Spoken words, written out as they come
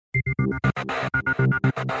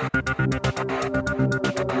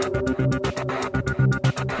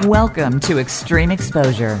Welcome to Extreme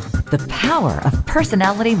Exposure, the power of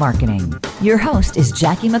personality marketing. Your host is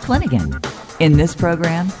Jackie McClinigan. In this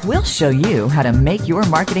program, we'll show you how to make your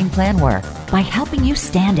marketing plan work by helping you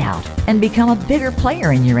stand out and become a bigger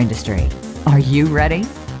player in your industry. Are you ready?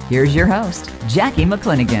 Here's your host, Jackie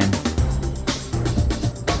McClinigan.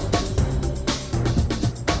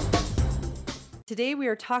 Today we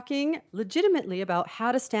are talking legitimately about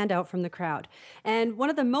how to stand out from the crowd. And one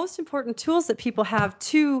of the most important tools that people have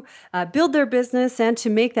to build their business and to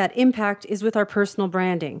make that impact is with our personal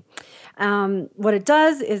branding. What it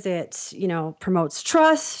does is it, promotes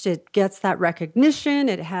trust, it gets that recognition,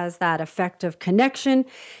 it has that effect of connection.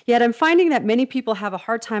 Yet I'm finding that many people have a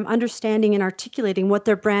hard time understanding and articulating what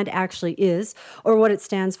their brand actually is or what it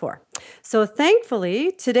stands for. So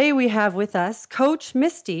thankfully, today we have with us Coach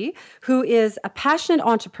Misty, who is a passionate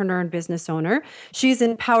entrepreneur and business owner. She's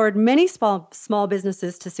empowered many small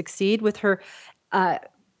businesses to succeed with her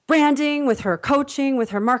branding, with her coaching, with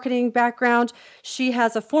her marketing background. She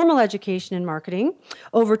has a formal education in marketing,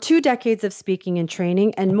 over 2 decades of speaking and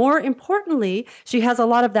training, and more importantly, she has a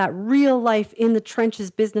lot of that real life in the trenches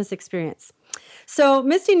business experience. So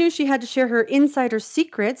Misty knew she had to share her insider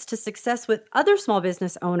secrets to success with other small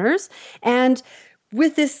business owners. And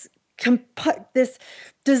with this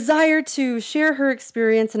desire to share her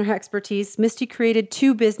experience and her expertise, Misty created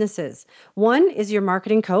 2 businesses. One is Your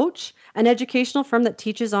Marketing Coach, an educational firm that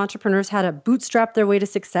teaches entrepreneurs how to bootstrap their way to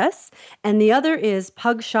success. And the other is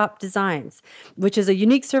Pug Shop Designs, which is a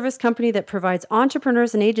unique service company that provides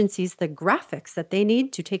entrepreneurs and agencies the graphics that they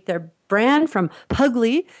need to take their brand from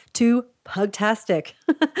Pugly to Pugtastic.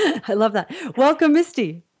 I love that. Welcome,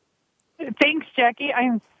 Misty. Thanks, Jackie. I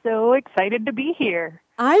am so excited to be here.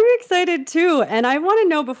 I'm excited too. And I want to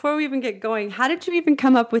know, before we even get going, how did you even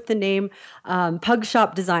come up with the name Pug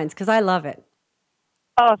Shop Designs? Because I love it.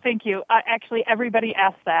 Oh, thank you. Actually, everybody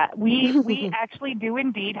asks that. We actually do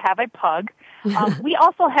indeed have a pug. We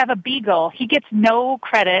also have a beagle. He gets no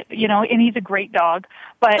credit, and he's a great dog.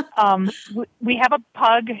 But we have a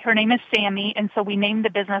pug. Her name is Sammy, and so we named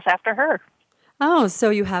the business after her. Oh, so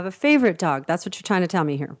you have a favorite dog. That's what you're trying to tell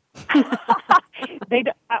me here.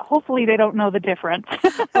 Hopefully they don't know the difference.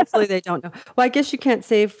 Hopefully they don't know. Well, I guess you can't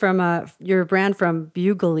save from your brand from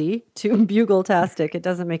Bugly to Bugletastic. It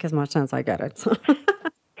doesn't make as much sense. I get it.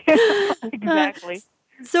 Exactly.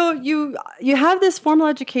 So you have this formal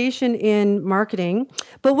education in marketing,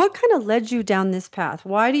 but what kind of led you down this path?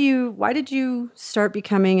 Why did you start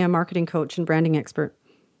becoming a marketing coach and branding expert?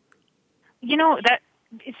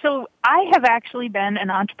 So I have actually been an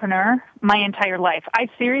entrepreneur my entire life. I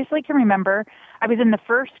seriously can remember I was in the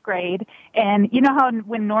 1st grade, and you know how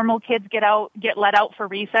when normal kids get let out for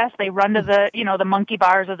recess, they run to the monkey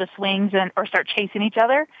bars or the swings or start chasing each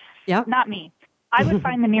other? Yeah. Not me. I would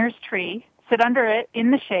find the nearest tree, sit under it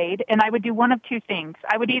in the shade, and I would do one of 2 things.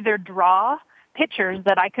 I would either draw pictures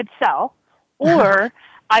that I could sell, or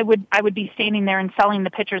I would be standing there and selling the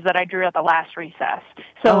pictures that I drew at the last recess.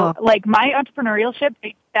 So, my entrepreneurship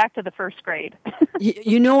back to the 1st grade.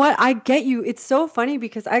 You know what? I get you. It's so funny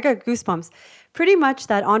because I got goosebumps. Pretty much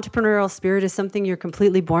that entrepreneurial spirit is something you're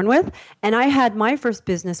completely born with. And I had my first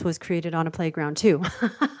business was created on a playground too.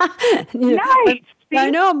 Nice. I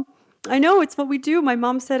know. It's what we do. My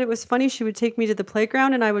mom said it was funny. She would take me to the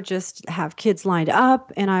playground and I would just have kids lined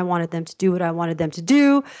up and I wanted them to do what I wanted them to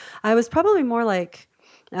do. I was probably more like,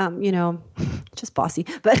 just bossy,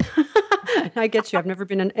 but I get you. I've never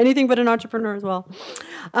been anything but an entrepreneur as well.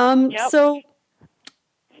 Yep. So,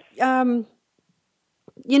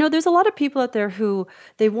 there's a lot of people out there who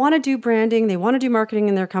they want to do branding, they want to do marketing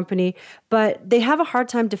in their company, but they have a hard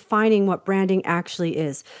time defining what branding actually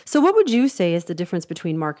is. So what would you say is the difference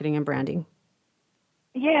between marketing and branding?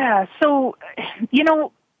 Yeah. So,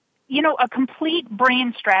 a complete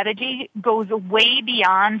brand strategy goes way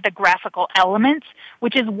beyond the graphical elements,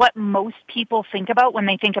 which is what most people think about when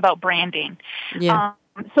they think about branding. Yeah.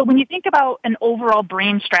 So when you think about an overall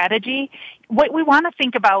brand strategy, what we want to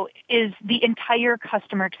think about is the entire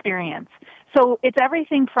customer experience. So it's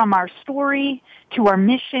everything from our story to our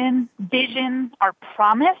mission, vision, our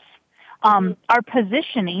promise, our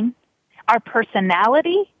positioning, our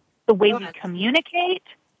personality, the way we communicate,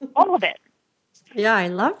 all of it. Yeah, I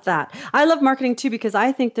love that. I love marketing too because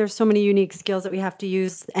I think there's so many unique skills that we have to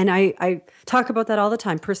use. And I talk about that all the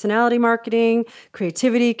time. Personality marketing,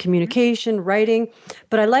 creativity, communication, writing.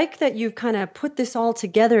 But I like that you've kind of put this all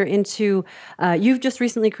together into, you've just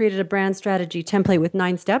recently created a brand strategy template with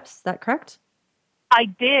 9 steps. Is that correct? I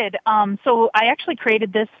did. So I actually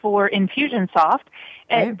created this for Infusionsoft.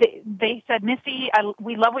 Right. They said, Misty,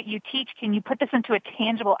 we love what you teach. Can you put this into a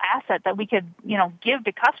tangible asset that we could, give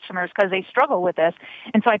to customers because they struggle with this?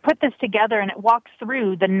 And so I put this together, and it walks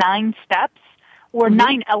through the 9 steps or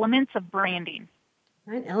 9 elements of branding.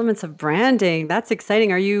 9 elements of branding. That's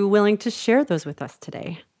exciting. Are you willing to share those with us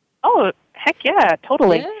today? Oh, heck yeah,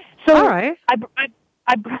 totally. Yeah. So all right.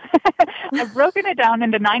 I've broken it down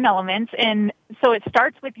into 9 elements, and so it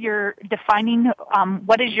starts with your defining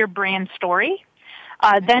what is your brand story.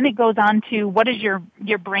 Then it goes on to what is your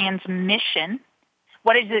brand's mission,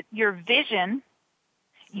 what is it your vision,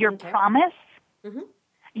 your promise,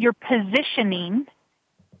 your positioning,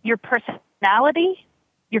 your personality,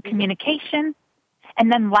 your communication,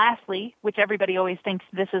 and then lastly, which everybody always thinks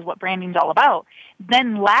this is what branding's all about,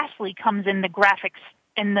 then lastly comes in the graphics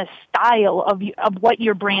and the style of what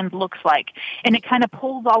your brand looks like. And it kind of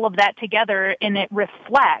pulls all of that together, and it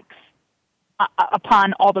reflects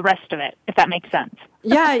upon all the rest of it, if that makes sense.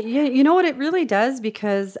 Yeah, you know what, it really does,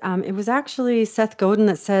 because it was actually Seth Godin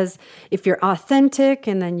that says, if you're authentic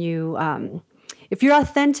and then if you're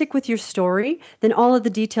authentic with your story, then all of the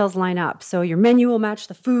details line up. So your menu will match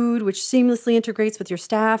the food, which seamlessly integrates with your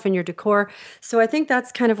staff and your decor. So I think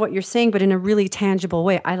that's kind of what you're saying, but in a really tangible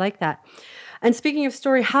way. I like that. And speaking of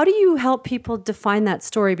story, how do you help people define that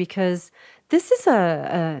story? Because this is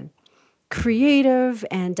a creative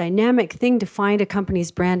and dynamic thing to find a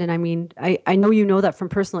company's brand. And I mean, I know you know that from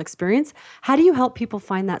personal experience. How do you help people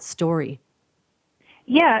find that story?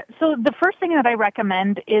 Yeah, so the first thing that I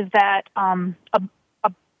recommend is that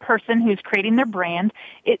a person who's creating their brand,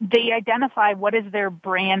 they identify what is their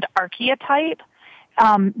brand archetype.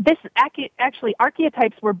 Actually,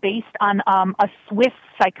 archetypes were based on a Swiss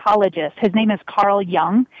psychologist. His name is Carl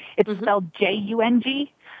Jung. It's spelled Jung.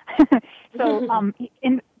 So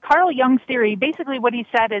in Carl Jung's theory, basically what he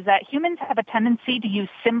said is that humans have a tendency to use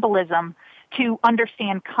symbolism to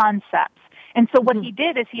understand concepts. And so what he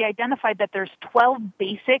did is he identified that there's 12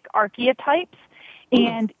 basic archetypes,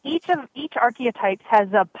 and each archetype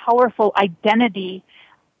has a powerful identity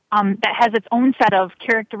that has its own set of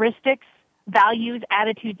characteristics, values,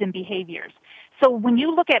 attitudes, and behaviors. So when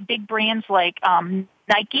you look at big brands like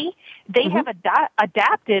Nike, they have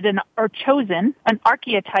adapted or chosen an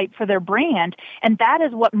archetype for their brand, and that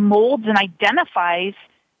is what molds and identifies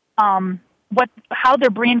how their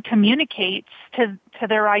brand communicates to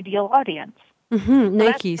their ideal audience.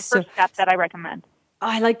 Nike. That's the first step that I recommend. Oh,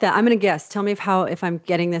 I like that. I'm going to guess. Tell me if I'm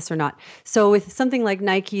getting this or not. So with something like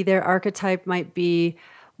Nike, their archetype might be,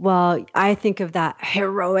 well, I think of that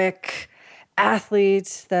heroic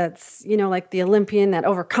athlete that's, like the Olympian that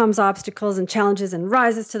overcomes obstacles and challenges and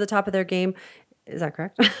rises to the top of their game. Is that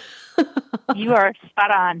correct? You are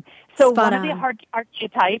spot on. So one of the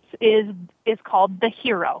archetypes is called the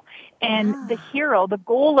hero. And the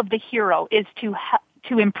goal of the hero is to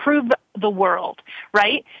improve the world,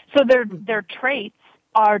 right? So their traits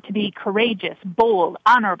are to be courageous, bold,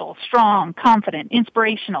 honorable, strong, confident,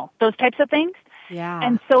 inspirational, those types of things. Yeah.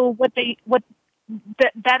 And so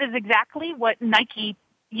that is exactly what Nike,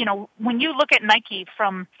 when you look at Nike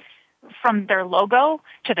from their logo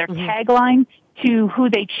to their tagline to who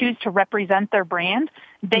they choose to represent their brand,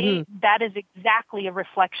 that is exactly a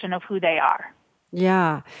reflection of who they are.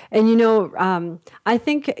 Yeah. And, I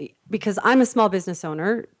think because I'm a small business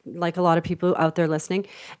owner, like a lot of people out there listening,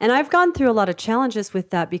 and I've gone through a lot of challenges with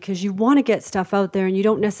that because you want to get stuff out there and you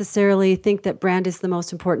don't necessarily think that brand is the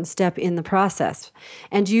most important step in the process.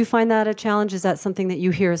 And do you find that a challenge? Is that something that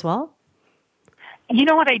you hear as well? You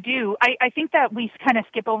know what I do? I think that we kind of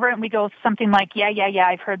skip over it and we go something like, yeah,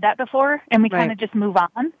 I've heard that before, and we kind of just move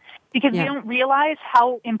on because we don't realize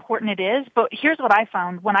how important it is. But here's what I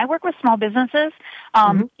found. When I work with small businesses,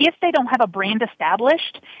 if they don't have a brand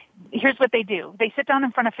established, here's what they do. They sit down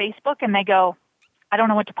in front of Facebook and they go, I don't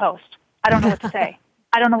know what to post. I don't know what to say.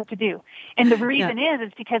 I don't know what to do. And the reason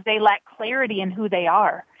is because they lack clarity in who they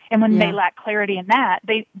are. And when they lack clarity in that,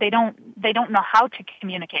 they don't know how to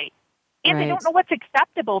communicate. And they don't know what's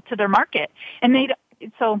acceptable to their market. And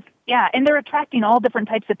and they're attracting all different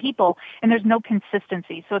types of people, and there's no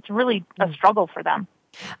consistency. So it's really a struggle for them.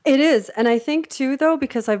 It is. And I think too, though,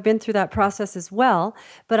 because I've been through that process as well,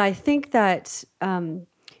 but I think that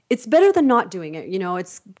it's better than not doing it.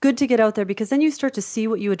 It's good to get out there because then you start to see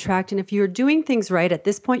what you attract. And if you're doing things right at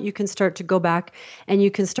this point, you can start to go back and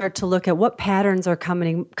you can start to look at what patterns are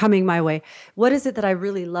coming my way. What is it that I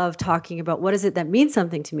really love talking about? What is it that means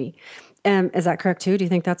something to me? Is that correct too? Do you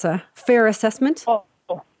think that's a fair assessment? Oh,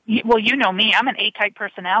 well, you know me. I'm an A-type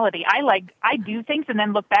personality. I do things and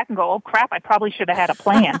then look back and go, oh crap, I probably should have had a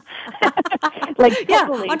plan.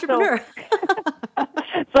 Totally. Entrepreneur.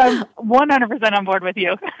 So I'm 100% on board with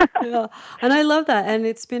you. Yeah, and I love that. And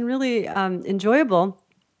it's been really enjoyable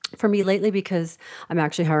for me lately because I'm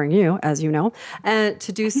actually hiring you, as you know, and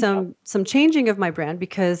to do some changing of my brand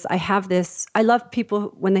because I have this. I love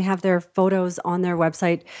people when they have their photos on their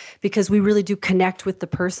website because we really do connect with the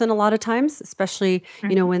person a lot of times, especially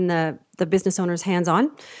when the business owner's hands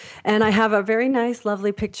on. And I have a very nice,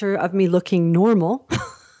 lovely picture of me looking normal,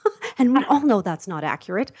 and we all know that's not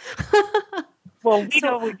accurate. Well, we So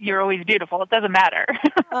know you're always beautiful. It doesn't matter.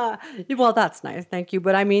 Uh, well, that's nice. Thank you.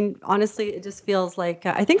 But I mean, honestly, it just feels like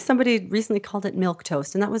I think somebody recently called it milk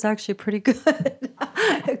toast, and that was actually pretty good.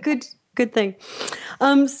 A good thing.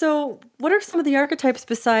 So, what are some of the archetypes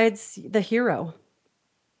besides the hero?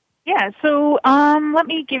 Yeah, so let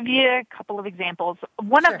me give you a couple of examples.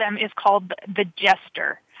 One of Sure. them is called the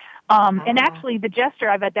jester. And actually, the jester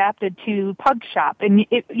I've adapted to Pug Shop. And,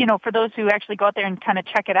 for those who actually go out there and kind of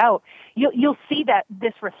check it out, you'll see that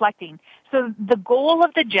this reflecting. So the goal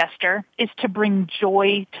of the jester is to bring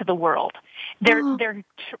joy to the world. Their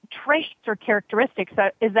traits or characteristics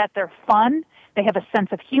is that they're fun, they have a sense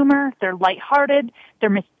of humor, they're lighthearted,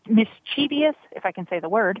 they're mischievous, if I can say the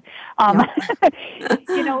word. So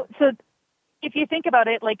if you think about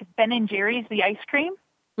it, like Ben and Jerry's, the ice cream,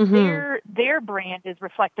 their brand is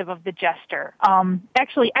reflective of the jester.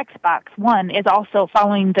 Actually, Xbox One is also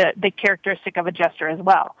following the characteristic of a jester as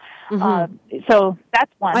well. So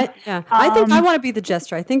that's one. I think I want to be the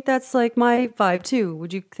jester. I think that's like my vibe too.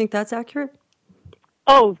 Would you think that's accurate?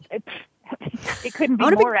 Oh, it couldn't be I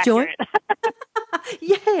want to more be joy. accurate.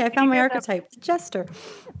 Yay! I found my archetype, the jester.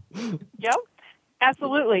 Yep.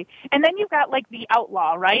 Absolutely. And then you've got like the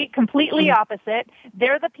outlaw, right? Completely opposite.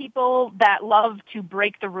 They're the people that love to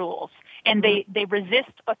break the rules and they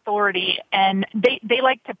resist authority and they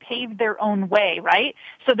like to pave their own way, right?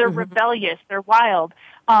 So they're rebellious, they're wild.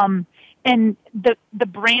 And the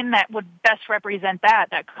brand that would best represent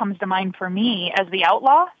that comes to mind for me as the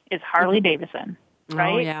outlaw is Harley Davidson,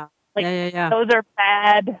 right? Oh, yeah. Like, Yeah. those are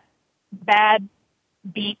bad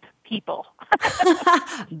beep people.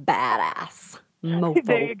 Badass. Mofo.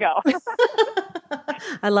 There you go.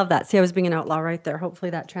 I love that. See, I was being an outlaw right there. Hopefully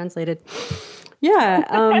that translated.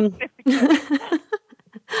 Yeah.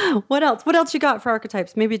 What else? What else you got for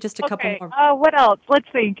archetypes? Maybe just a couple more. What else? Let's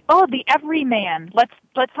think. Oh, the everyman. Let's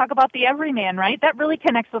talk about the everyman, right? That really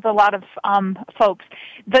connects with a lot of folks.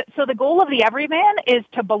 So the goal of the everyman is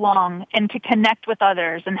to belong and to connect with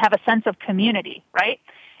others and have a sense of community, right?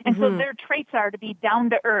 And so their traits are to be down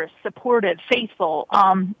to earth, supportive, faithful,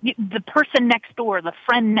 the person next door, the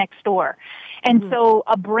friend next door. And so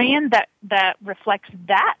a brand that reflects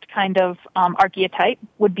that kind of archetype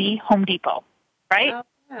would be Home Depot, right? Oh,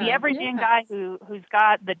 yeah. The everyman guy who's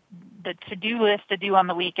got the to-do list to do on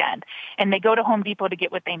the weekend, and they go to Home Depot to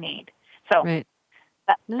get what they need. So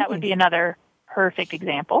that would be another perfect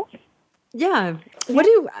example. Yeah. What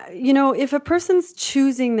do if a person's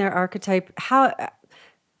choosing their archetype,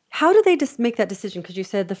 how do they just make that decision? Because you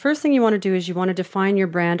said the first thing you want to do is you want to define your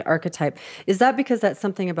brand archetype. Is that because that's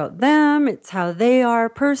something about them? It's how they are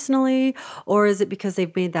personally? Or is it because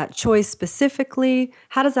they've made that choice specifically?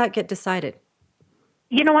 How does that get decided?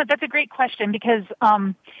 You know what? That's a great question because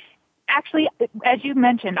actually, as you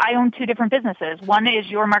mentioned, I own two different businesses. One is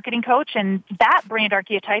your marketing coach, and that brand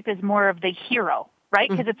archetype is more of the hero, right?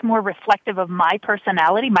 Because it's more reflective of my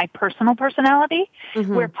personality, my personal personality,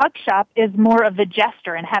 where Pug Shop is more of the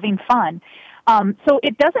jester and having fun. So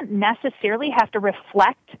it doesn't necessarily have to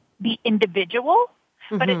reflect the individual,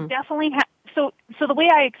 but it definitely so the way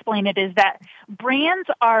I explain it is that brands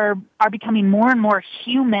are becoming more and more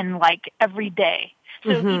human-like every day. So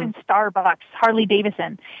even Starbucks, Harley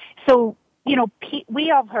Davidson. So,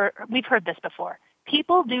 we've heard this before.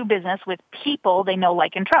 People do business with people they know,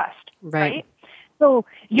 like, and trust, right? So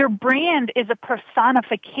your brand is a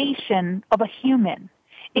personification of a human.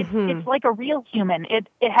 It's like a real human. It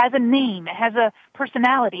has a name. It has a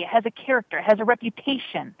personality. It has a character. It has a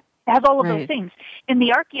reputation. It has all of those things. And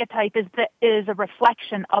the archetype is a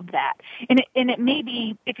reflection of that. And it may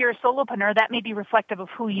be, if you're a solopreneur, that may be reflective of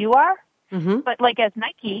who you are. But like as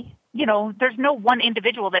Nike, there's no one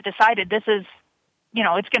individual that decided this is,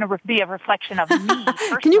 it's going to be a reflection of me.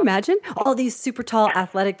 Can you imagine all these super tall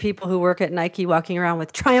athletic people who work at Nike walking around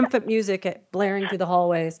with triumphant music blaring through the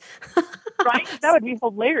hallways? Right? That would be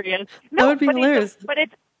hilarious. No, that would be hilarious. But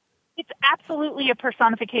it's absolutely a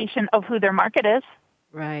personification of who their market is.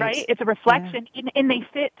 Right? It's a reflection, and they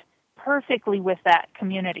fit perfectly with that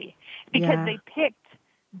community because they picked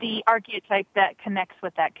the archetype that connects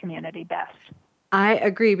with that community best. I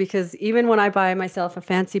agree, because even when I buy myself a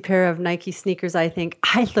fancy pair of Nike sneakers, I think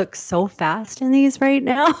I look so fast in these right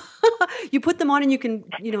now. You put them on and you can,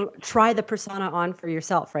 try the persona on for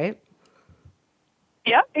yourself, right?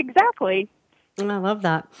 Yeah, exactly. I love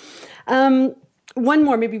that. Maybe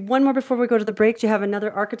one more before we go to the break. Do you have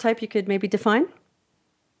another archetype you could maybe define?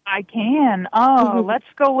 I can. Oh, let's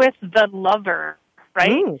go with the lover,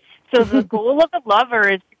 right? So the goal of the lover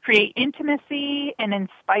is to create intimacy and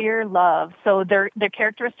inspire love. So their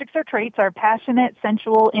characteristics or traits are passionate,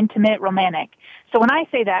 sensual, intimate, romantic. So when I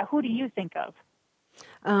say that, who do you think of?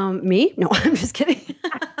 Me? No, I'm just kidding.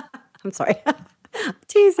 I'm sorry.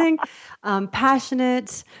 Teasing.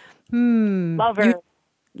 Passionate. Lover.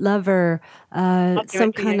 Lover.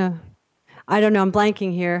 Some kind of, I don't know, I'm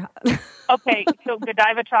blanking here. Okay, so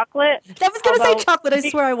Godiva chocolate? I was going to say chocolate. I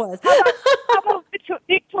swear I was. How about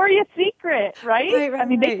Victoria's Secret, right? Right, I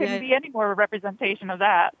mean, they couldn't be any more representation of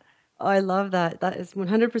that. Oh, I love that. That is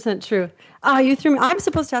 100% true. You threw me. I'm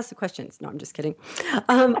supposed to ask the questions. No, I'm just kidding.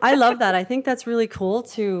 I love that. I think that's really cool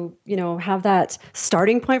to, have that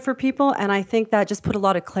starting point for people. And I think that just put a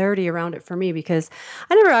lot of clarity around it for me, because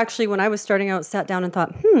I never actually, when I was starting out, sat down and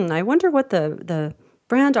thought, I wonder what the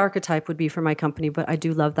brand archetype would be for my company, but I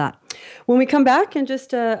do love that. When we come back in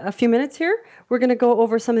just a few minutes here, we're going to go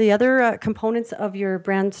over some of the other components of your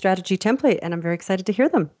brand strategy template, and I'm very excited to hear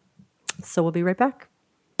them. So we'll be right back.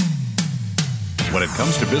 When it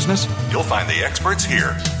comes to business, you'll find the experts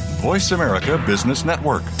here. Voice America Business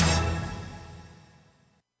Network.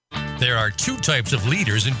 There are two types of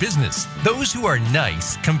leaders in business. Those who are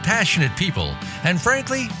nice, compassionate people, and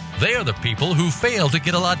frankly, they are the people who fail to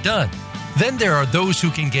get a lot done. Then there are those who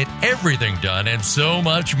can get everything done and so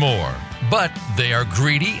much more. But they are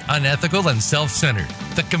greedy, unethical, and self-centered.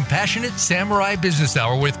 The Compassionate Samurai Business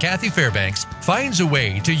Hour with Kathy Fairbanks finds a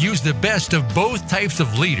way to use the best of both types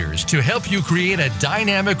of leaders to help you create a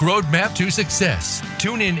dynamic roadmap to success.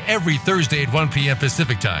 Tune in every Thursday at 1 p.m.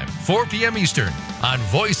 Pacific Time, 4 p.m. Eastern on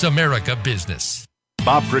Voice America Business.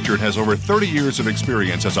 Bob Pritchard has over 30 years of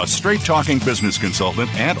experience as a straight-talking business consultant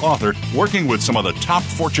and author working with some of the top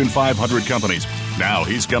Fortune 500 companies. Now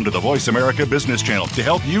he's come to the Voice America Business Channel to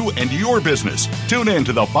help you and your business. Tune in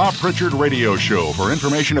to the Bob Pritchard Radio Show for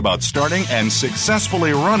information about starting and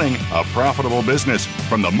successfully running a profitable business.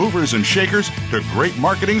 From the movers and shakers to great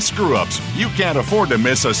marketing screw-ups, you can't afford to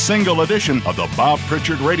miss a single edition of the Bob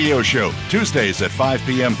Pritchard Radio Show. Tuesdays at 5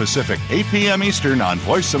 p.m. Pacific, 8 p.m. Eastern on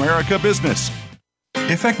Voice America Business.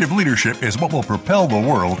 Effective leadership is what will propel the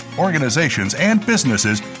world, organizations, and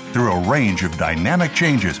businesses through a range of dynamic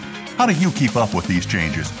changes. How do you keep up with these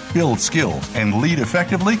changes, build skills, and lead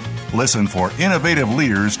effectively? Listen for Innovative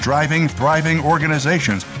Leaders Driving Thriving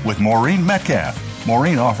Organizations with Maureen Metcalf.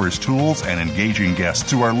 Maureen offers tools and engaging guests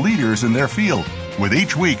who are leaders in their field. With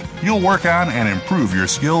each week, you'll work on and improve your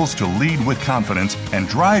skills to lead with confidence and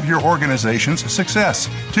drive your organization's success.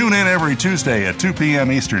 Tune in every Tuesday at 2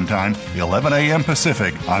 p.m. Eastern Time, 11 a.m.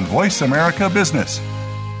 Pacific on Voice America Business.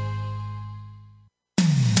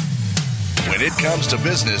 When it comes to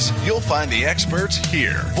business, you'll find the experts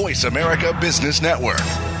here. Voice America Business Network.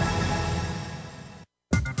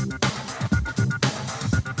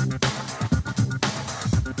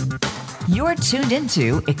 You're tuned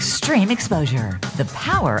into Extreme Exposure, the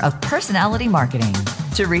power of personality marketing.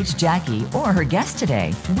 To reach Jackie or her guest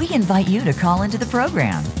today, we invite you to call into the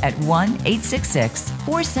program at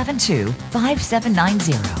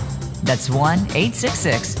 1-866-472-5790. That's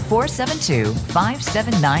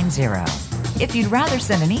 1-866-472-5790. If you'd rather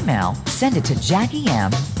send an email, send it to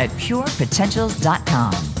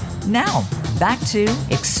JackieM@purepotentials.com. Now, back to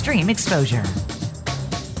Extreme Exposure.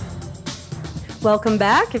 Welcome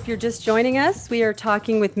back. If you're just joining us, we are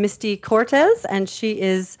talking with Misty Kortes, and she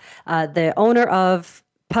is the owner of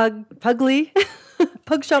Pugly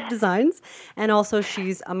Pug Shop Designs, and also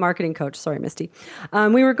she's a marketing coach. Sorry, Misty.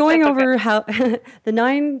 We were going over how the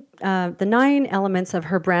nine elements of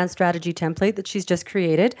her brand strategy template that she's just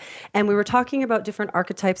created, and we were talking about different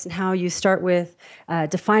archetypes and how you start with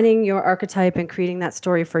defining your archetype and creating that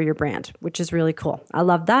story for your brand, which is really cool. I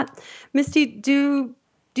love that. Misty,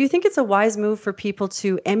 do you think it's a wise move for people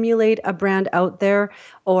to emulate a brand out there,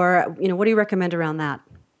 or what do you recommend around that?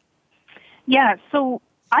 Yeah, so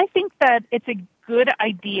I think that it's a good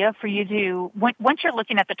idea for you to, once you're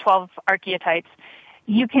looking at the 12 archetypes,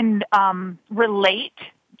 you can relate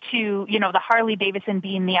to, the Harley Davidson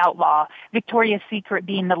being the outlaw, Victoria's Secret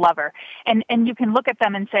being the lover. And you can look at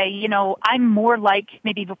them and say, I'm more like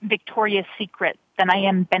maybe Victoria's Secret than I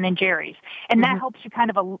am Ben & Jerry's. And that helps you kind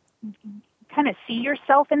of kind of see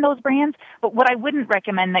yourself in those brands. But what I wouldn't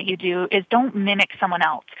recommend that you do is don't mimic someone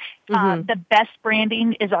else. The best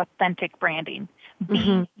branding is authentic branding.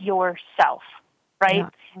 Be yourself, right?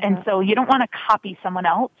 Yeah. And so you don't want to copy someone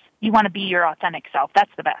else. You want to be your authentic self.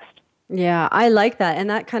 That's the best. Yeah, I like that. And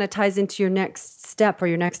that kind of ties into your next step or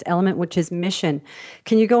your next element, which is mission.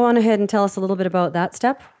 Can you go on ahead and tell us a little bit about that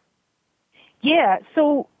step? Yeah.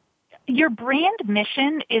 So your brand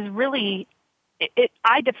mission is really,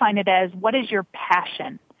 I define it as, what is your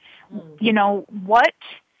passion? You know, why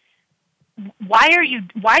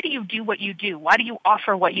do you do what you do? Why do you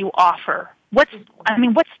offer what you offer? What's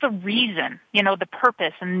the reason, you know, the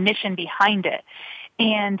purpose and mission behind it?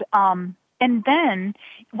 And then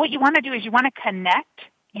what you want to do is you want to connect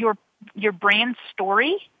your brand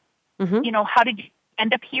story. You know, how did you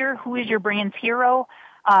end up here? Who is your brand's hero?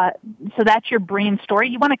 So that's your brand story.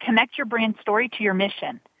 You want to connect your brand story to your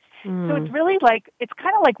mission. So it's really it's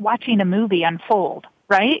kind of like watching a movie unfold,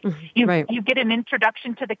 right? You get an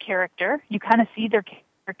introduction to the character. You kind of see their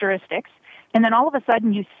characteristics. And then all of a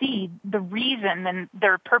sudden you see the reason and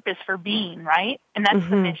their purpose for being, right? And that's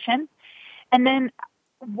the mission. And then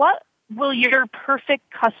what will your perfect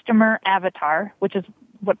customer avatar, which is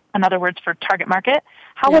in other words for target market,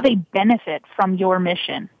 how will they benefit from your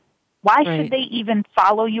mission? Why should they even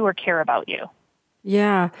follow you or care about you?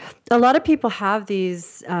 Yeah. A lot of people have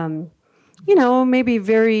these, you know, maybe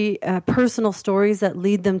very personal stories that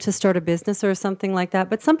lead them to start a business or something like that.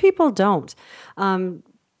 But some people don't.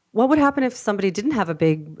 What would happen if somebody didn't have a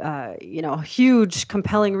big, you know, huge,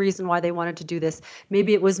 compelling reason why they wanted to do this?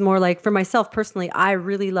 Maybe it was more like, for myself personally, I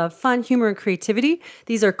really love fun, humor, and creativity.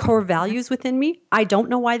 These are core values within me. I don't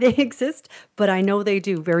know why they exist, but I know they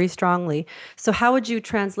do very strongly. So how would you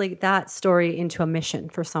translate that story into a mission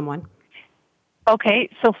for someone? Okay,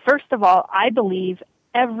 so first of all, I believe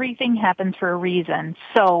everything happens for a reason.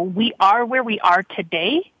 So we are where we are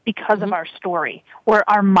today because of our story or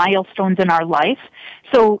our milestones in our life.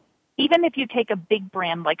 So even if you take a big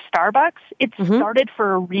brand like Starbucks, it started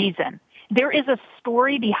for a reason. There is a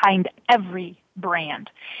story behind every brand.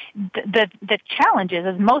 The challenge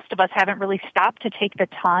is most of us haven't really stopped to take the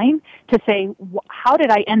time to say, how did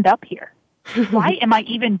I end up here? Why am I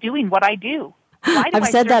even doing what I do? I've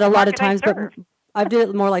said that a lot of times, but I did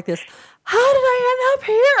it more like this. How did I end up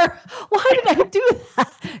here? Why did I do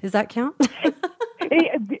that? Does that count?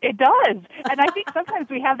 It does. And I think sometimes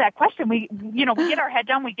we have that question. We get our head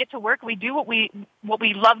down, we get to work, we do what we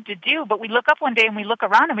love to do, but we look up one day and we look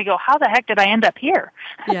around and we go, how the heck did I end up here?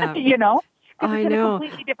 Yeah. You know? I it's in know. a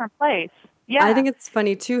completely different place. Yeah. I think it's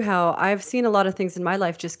funny too how I've seen a lot of things in my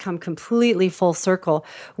life just come completely full circle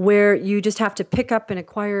where you just have to pick up and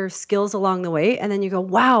acquire skills along the way. And then you go,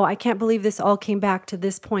 wow, I can't believe this all came back to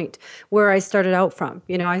this point where I started out from.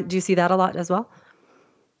 You know, do you see that a lot as well?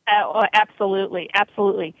 Absolutely.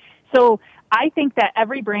 Absolutely. So I think that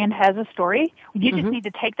every brand has a story. You just need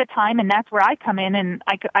to take the time, and that's where I come in and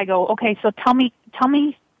I go, okay, so tell me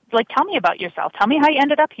about yourself. Tell me how you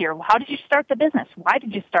ended up here. How did you start the business? Why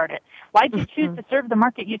did you start it? Why did you choose to serve the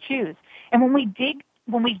market you choose? And when we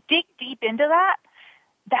dig deep into that,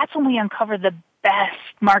 that's when we uncover the best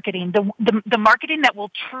marketing, the marketing that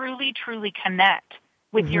will truly, truly connect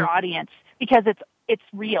with your audience because it's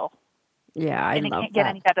real. Yeah, I love that. And it can't get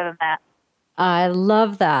any better than that. I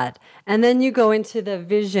love that. And then you go into the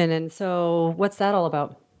vision. And so what's that all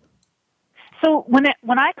about? So when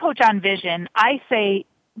I coach on vision, I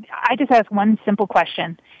just ask one simple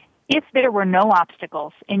question. If there were no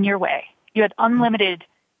obstacles in your way, you had unlimited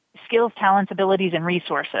skills, talents, abilities, and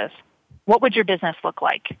resources, what would your business look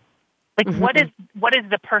like? What is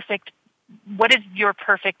your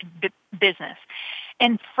perfect business?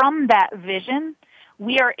 And from that vision,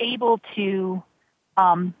 we are able to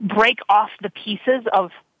break off the pieces of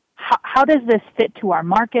how does this fit to our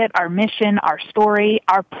market, our mission, our story,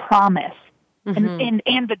 our promise, and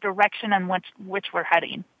the direction in which we're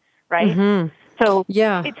heading, right? So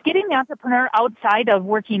it's getting the entrepreneur outside of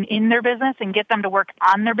working in their business and get them to work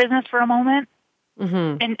on their business for a moment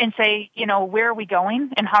and say, you know, where are we going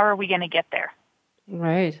and how are we going to get there?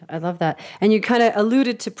 Right. I love that. And you kind of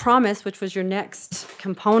alluded to promise, which was your next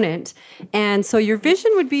component. And so your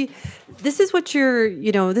vision would be, this is what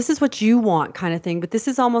this is what you want kind of thing. But this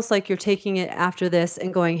is almost like you're taking it after this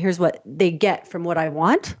and going, here's what they get from what I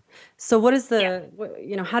want. So what is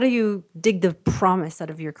how do you dig the promise out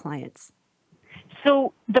of your clients?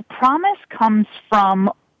 So the promise comes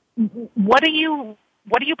from what are you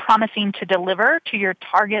promising to deliver to your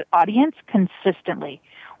target audience consistently?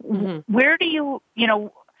 Where do you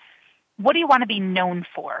what do you want to be known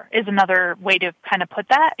for is another way to kind of put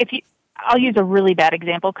that. I'll use a really bad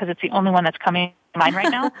example because it's the only one that's coming to mind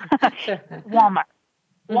right now. Walmart.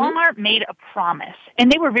 Walmart made a promise,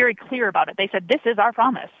 and they were very clear about it. They said, this is our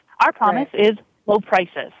promise. Our promise is low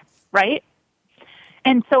prices, right?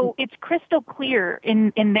 And so it's crystal clear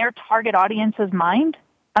in their target audience's mind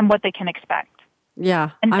on what they can expect.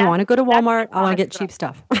 Yeah. And I want to go to Walmart. I want to get cheap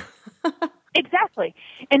stuff. Exactly.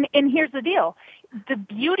 And here's the deal. The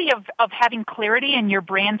beauty of having clarity in your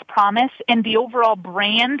brand's promise and the overall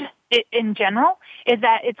brand in general is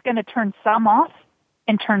that it's going to turn some off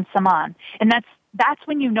and turn some on. And that's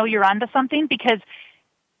when you know you're onto something, because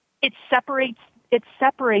it separates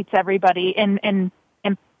everybody and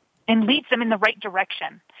leads them in the right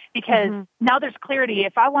direction. Because now there's clarity.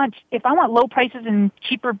 If I want low prices and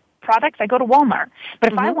cheaper products, I go to Walmart.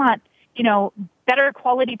 But if I want, better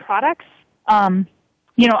quality products, I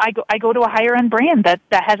go to a higher end brand that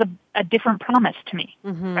has a different promise to me,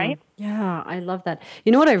 right? Yeah, I love that.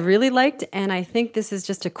 You know what I really liked, and I think this is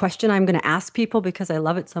just a question I'm going to ask people because I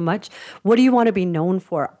love it so much. What do you want to be known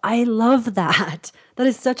for? I love that. That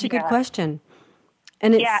is such a good question.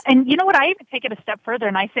 And and you know what? I even take it a step further,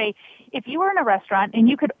 and I say, if you were in a restaurant and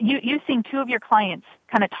you've seen two of your clients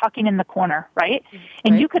kind of talking in the corner, right?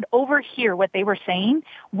 And you could overhear what they were saying,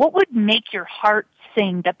 what would make your heart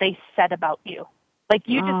sing that they said about you? Like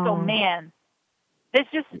you just go, man, this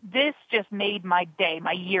just made my day,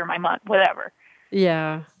 my year, my month, whatever.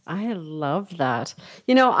 Yeah, I love that.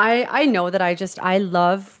 I know that I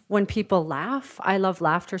love when people laugh. I love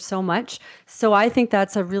laughter so much. So I think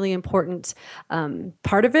that's a really important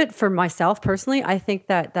part of it for myself personally. I think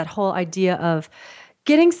that whole idea of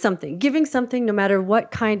giving something, no matter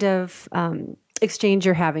what kind of exchange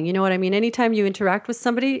you're having. You know what I mean? Anytime you interact with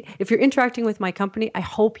somebody, if you're interacting with my company, I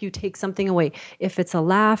hope you take something away. If it's a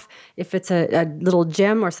laugh, if it's a little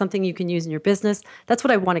gem or something you can use in your business, that's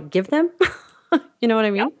what I want to give them. You know what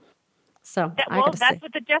I mean? Yep. So that's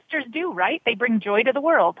what the jesters do, right? They bring joy to the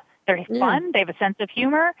world. They're fun. They have a sense of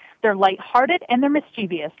humor. They're lighthearted and they're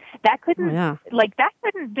mischievous. That couldn't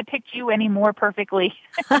depict you any more perfectly.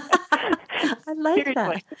 I like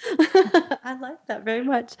that. I like that very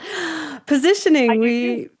much.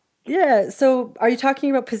 Positioning. So are you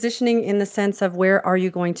talking about positioning in the sense of where are you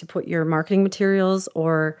going to put your marketing materials,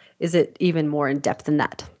 or is it even more in depth than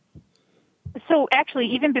that? So actually,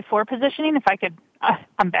 even before positioning, if I could,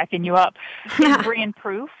 I'm backing you up, is brand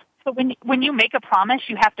proof. So when you make a promise,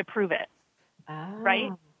 you have to prove it,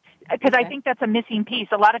 right? Because I think that's a missing piece.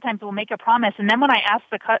 A lot of times we'll make a promise, and then when I ask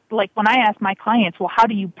when I ask my clients, well, how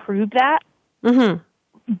do you prove that?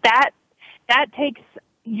 That takes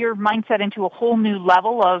your mindset into a whole new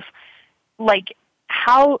level of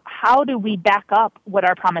how do we back up what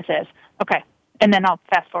our promise is? Okay. And then I'll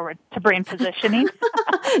fast forward to brand positioning.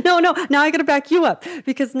 No. Now I got to back you up,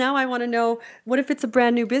 because now I want to know, what if it's a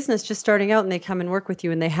brand new business just starting out and they come and work with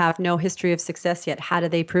you and they have no history of success yet? How do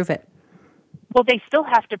they prove it? Well, they still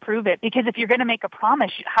have to prove it, because if you're going to make a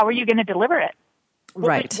promise, how are you going to deliver it?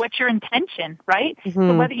 Right. What's your intention, right?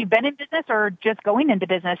 So whether you've been in business or just going into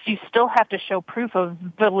business, you still have to show proof of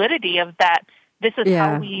validity of that. This is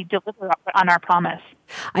how we deliver on our promise.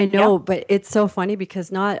 I know, but it's so funny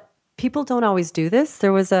because people don't always do this.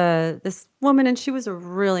 There was this woman, and she was a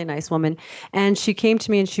really nice woman, and she came to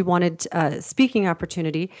me and she wanted a speaking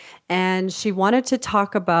opportunity, and she wanted to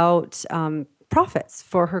talk about profits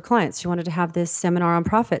for her clients. She wanted to have this seminar on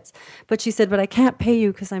profits, but she said, "But I can't pay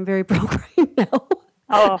you because I'm very broke right now."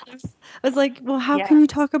 I was like, "Well, how can you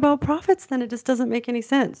talk about profits then? It just doesn't make any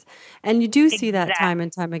sense." And you do see that time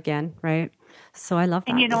and time again, right? So I love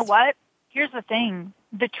that. And you know what? Here's the thing.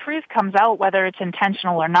 The truth comes out whether it's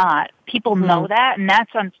intentional or not. People know that, and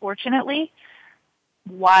that's unfortunately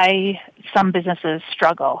why some businesses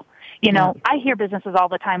struggle. I hear businesses all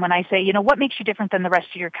the time when I say, what makes you different than the rest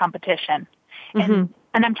of your competition? And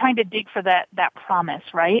I'm trying to dig for that promise,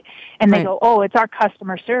 right? And they go, oh, it's our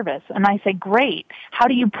customer service. And I say, great. How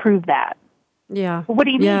do you prove that? Yeah. Well, what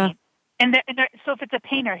do you mean? So if it's a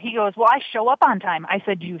painter, he goes, well, I show up on time. I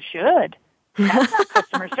said, you should. That's not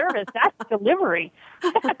customer service. That's delivery.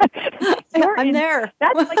 I'm there.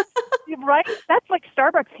 That's right? That's like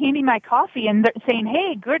Starbucks handing my coffee and saying,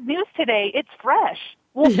 hey, good news today. It's fresh.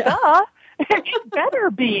 Well, duh. It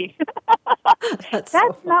better be. That's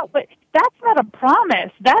not a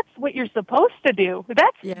promise. That's what you're supposed to do.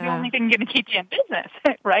 That's the only thing going to keep you in business,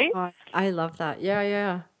 right? Oh, I love that.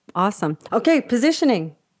 Yeah. Awesome. Okay,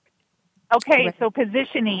 positioning. Okay, so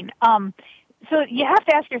positioning. So you have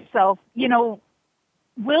to ask yourself,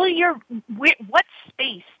 what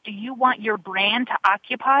space do you want your brand to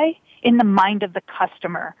occupy in the mind of the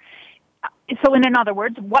customer? So in other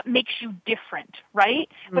words, what makes you different, right?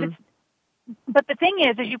 But but the thing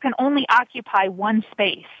is you can only occupy one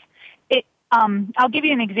space. I'll give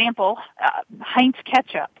you an example. Heinz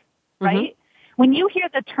ketchup, right? When you hear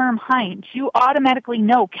the term Heinz, you automatically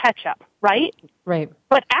know ketchup, right? Right.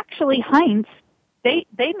 But actually, Heinz, they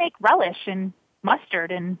make relish and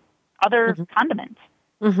mustard and other condiments.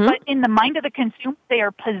 But in the mind of the consumer, they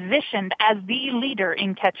are positioned as the leader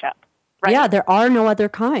in ketchup, right? Yeah, there are no other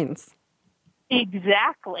kinds.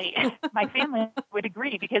 Exactly. My family would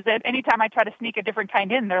agree, because anytime I try to sneak a different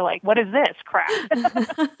kind in, they're like, what is this crap?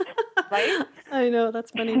 Right? I know,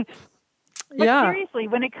 that's funny. But seriously,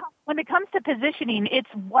 when it comes to positioning, it's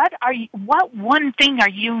what one thing are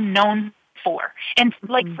you known for? And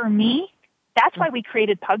like for me, that's why we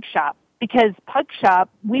created Pug Shop, because Pug Shop,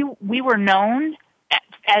 we were known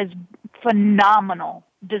as phenomenal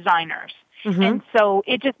designers. And so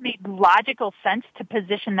it just made logical sense to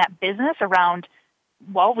position that business around,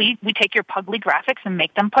 well, we take your Pugly graphics and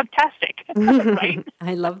make them Pugtastic. Right?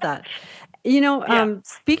 I love that. You know,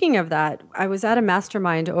 speaking of that, I was at a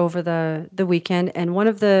mastermind over the weekend, and one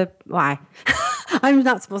of the, I'm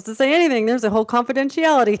not supposed to say anything. There's a whole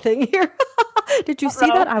confidentiality thing here. Did you see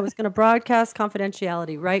that? I was going to broadcast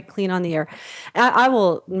confidentiality right clean on the air. I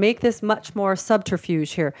will make this much more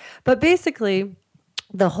subterfuge here. But basically,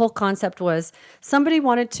 the whole concept was somebody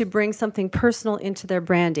wanted to bring something personal into their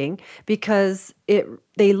branding because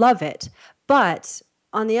they love it. But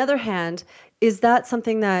on the other hand, is that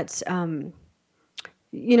something that,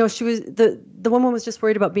 she was, the woman was just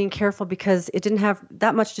worried about being careful because it didn't have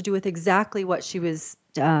that much to do with exactly what she was,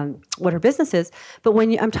 what her business is. But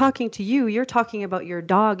when I'm talking to you, you're talking about your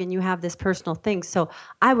dog and you have this personal thing. So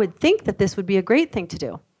I would think that this would be a great thing to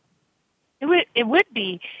do. It would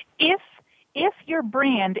be if your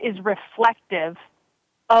brand is reflective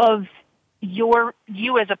of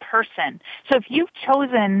you as a person. So if you've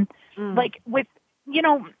chosen, like with,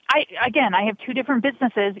 I have two different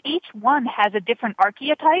businesses. Each one has a different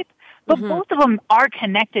archetype, but both of them are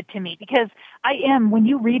connected to me because when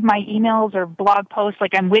you read my emails or blog posts,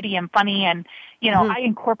 like I'm witty and funny and, I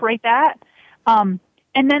incorporate that. And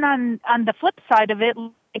then on the flip side of it,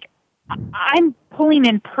 I'm pulling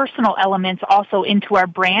in personal elements also into our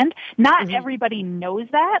brand. Not everybody knows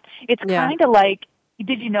that. It's kind of like,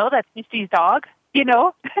 did you know that's Misty's dog? And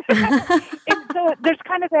so there's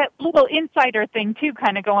kind of that little insider thing too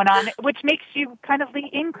kind of going on, which makes you kind of the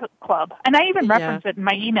in club. And I even reference it in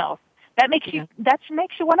my emails. That makes you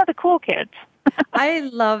one of the cool kids. I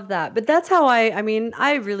love that. But that's how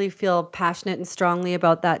I really feel passionate and strongly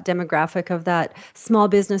about that demographic of that small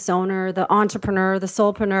business owner, the entrepreneur, the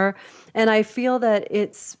soulpreneur. And I feel that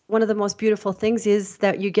it's one of the most beautiful things is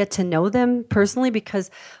that you get to know them personally,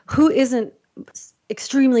 because who isn't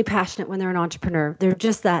extremely passionate when they're an entrepreneur? They're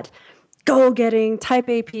just that go-getting type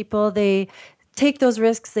A people. They take those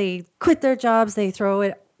risks. They quit their jobs. They throw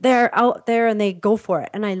it out there and they go for it.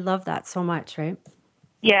 And I love that so much, right?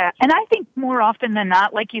 Yeah, and I think more often than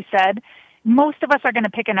not, like you said, most of us are going to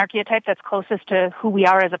pick an archetype that's closest to who we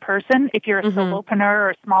are as a person, if you're a solopreneur or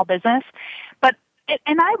a small business. But,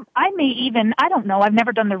 and I may even, I don't know, I've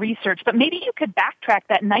never done the research, but maybe you could backtrack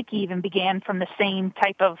that Nike even began from the same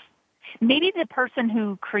type of, maybe the person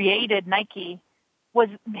who created Nike was,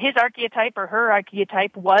 his archetype or her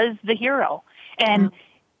archetype was the hero. And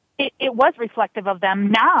it was reflective of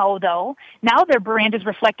them. Now their brand is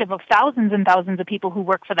reflective of thousands and thousands of people who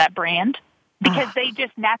work for that brand because they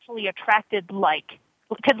just naturally attracted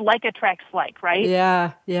because like attracts like, right?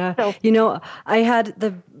 Yeah. So, I had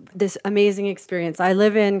this amazing experience. I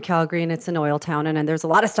live in Calgary and it's an oil town and there's a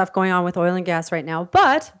lot of stuff going on with oil and gas right now.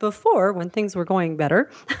 But before, when things were going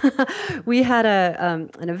better, we had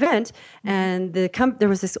an event and there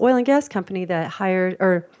was this oil and gas company that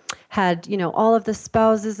had, all of the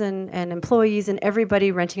spouses and employees and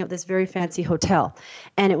everybody renting out this very fancy hotel.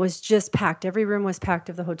 And it was just packed. Every room was packed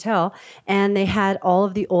of the hotel. And they had all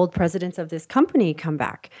of the old presidents of this company come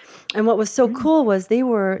back. And what was so cool was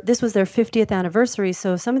this was their 50th anniversary.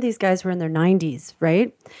 So some of these guys were in their 90s,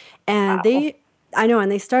 right? And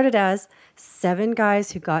and they started as 7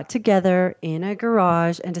 guys who got together in a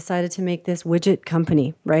garage and decided to make this widget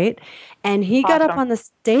company, right? And he got up on the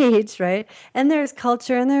stage, right? And there's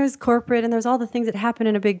culture and there's corporate and there's all the things that happen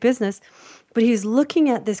in a big business. But he's looking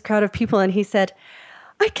at this crowd of people and he said,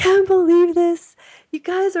 I can't believe this. You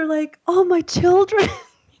guys are like all my children.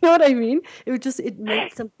 You know what I mean? It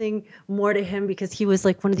meant something more to him because he was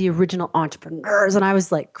like one of the original entrepreneurs and I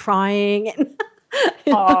was like crying. And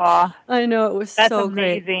I know, it was so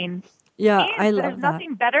great. That's amazing. Yeah, and I love that. There's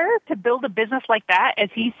nothing better to build a business like that, as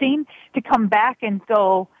he's seen, to come back and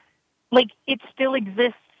go, like, it still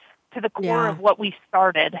exists to the core of what we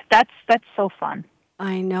started. That's so fun.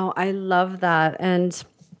 I know. I love that. And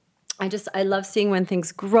I love seeing when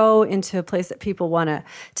things grow into a place that people want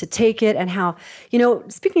to take it, and how,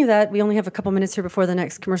 speaking of that, we only have a couple minutes here before the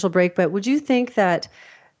next commercial break, but would you think that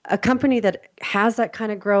a company that has that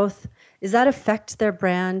kind of growth, does that affect their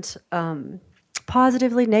brand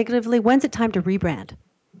positively, negatively? When's it time to rebrand?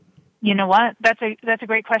 You know what? That's a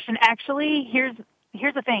great question. Actually, here's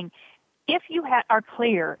the thing. If you are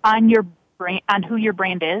clear on your brand, on who your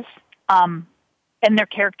brand is, and their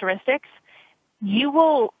characteristics, you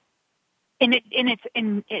will, and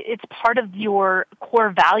it's part of your core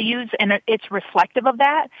values, and it's reflective of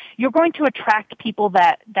that. You're going to attract people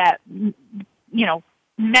that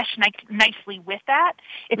mesh nicely with that.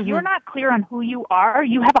 If you're not clear on who you are,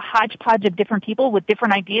 you have a hodgepodge of different people with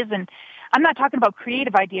different ideas, and I'm not talking about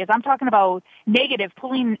creative ideas. I'm talking about negative,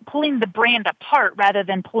 pulling the brand apart rather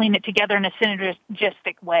than pulling it together in a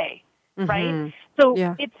synergistic way, right? So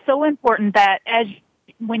it's so important that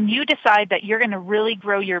when you decide that you're going to really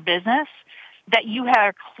grow your business, that you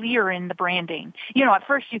are clear in the branding. At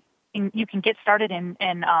first you can get started and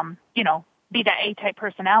be that A-type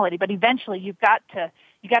personality, but eventually you got to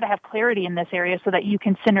have clarity in this area so that you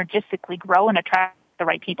can synergistically grow and attract the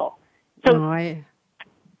right people. So,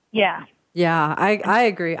 yeah. Yeah, I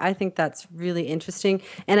agree. I think that's really interesting.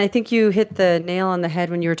 And I think you hit the nail on the head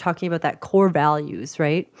when you were talking about that core values,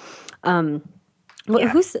 right? I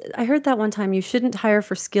heard that one time, you shouldn't hire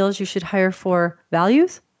for skills, you should hire for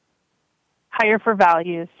values? Hire for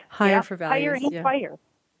values. Hire for values. Hire and fire.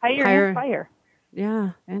 Hire and fire.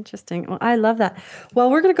 Yeah, interesting. Well, I love that. Well,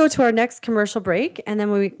 we're going to go to our next commercial break, and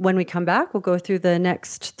then when we come back, we'll go through the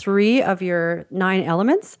next 3 of your 9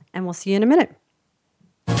 elements, and we'll see you in a minute.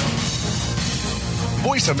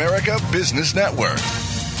 Voice America Business Network,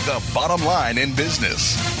 the bottom line in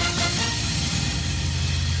business.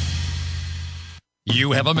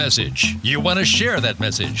 You have a message. You want to share that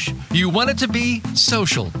message. You want it to be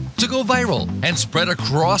social, to go viral, and spread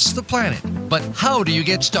across the planet. But how do you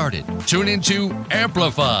get started? Tune into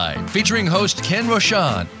Amplify, featuring host Ken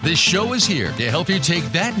Rochon. This show is here to help you take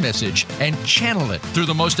that message and channel it through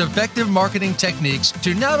the most effective marketing techniques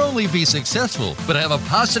to not only be successful, but have a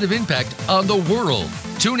positive impact on the world.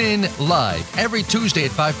 Tune in live every Tuesday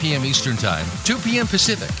at 5 p.m. Eastern Time, 2 p.m.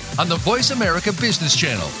 Pacific on the Voice America Business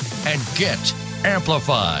Channel, and get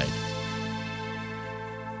amplified.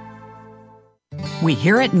 We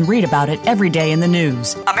hear it and read about it every day in the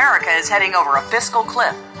news. America is heading over a fiscal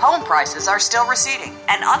cliff. Home prices are still receding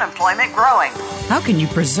and unemployment growing. How can you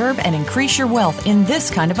preserve and increase your wealth in this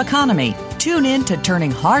kind of economy? Tune in to Turning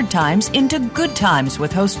Hard Times into Good Times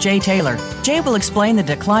with host Jay Taylor. Jay will explain the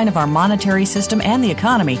decline of our monetary system and the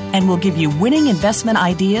economy, and will give you winning investment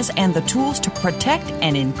ideas and the tools to protect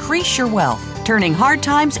and increase your wealth. Turning Hard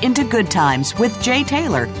Times into Good Times with Jay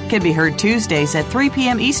Taylor can be heard Tuesdays at 3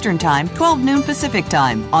 p.m. Eastern Time, 12 noon Pacific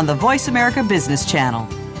Time on the Voice America Business Channel.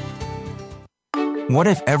 What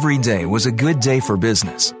if every day was a good day for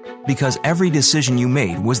business? Because every decision you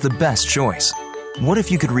made was the best choice. What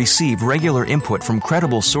if you could receive regular input from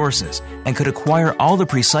credible sources and could acquire all the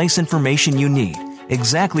precise information you need,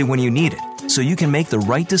 exactly when you need it, so you can make the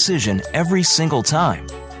right decision every single time?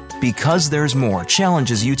 Because There's More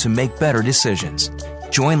challenges you to make better decisions.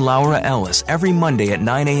 Join Laura Ellis every Monday at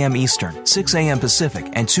 9 a.m. Eastern, 6 a.m. Pacific,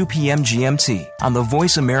 and 2 p.m. GMT on the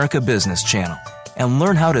Voice America Business Channel, and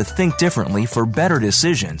learn how to think differently for better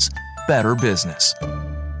decisions, better business.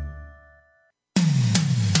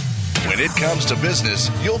 When it comes to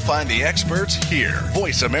business, you'll find the experts here.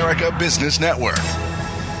 Voice America Business Network.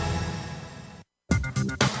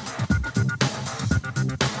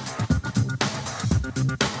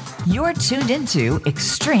 You're tuned into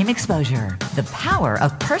Extreme Exposure, the power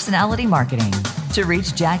of personality marketing. To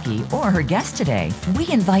reach Jackie or her guest today, we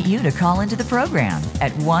invite you to call into the program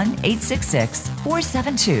at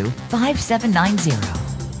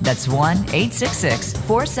 1-866-472-5790. That's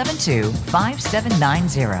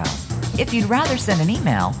 1-866-472-5790. If you'd rather send an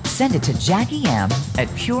email, send it to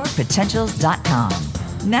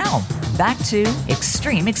JackieM@purepotentials.com. Now, back to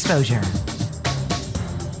Extreme Exposure.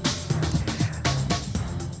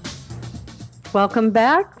 Welcome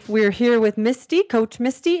back. We're here with Misty, Coach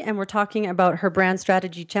Misty, and we're talking about her brand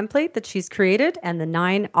strategy template that she's created and the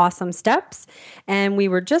 9 awesome steps. And we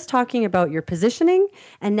were just talking about your positioning,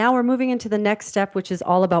 and now we're moving into the next step, which is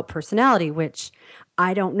all about personality, which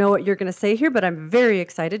I don't know what you're going to say here, but I'm very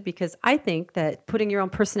excited because I think that putting your own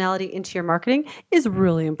personality into your marketing is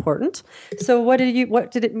really important. So what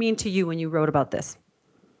did it mean to you when you wrote about this?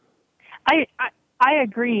 I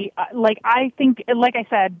agree. I think, like I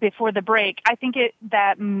said before the break, I think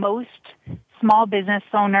that most small business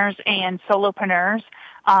owners and solopreneurs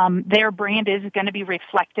Their brand is going to be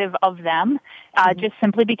reflective of them, just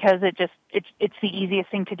simply because it's the easiest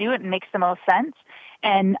thing to do. It makes the most sense.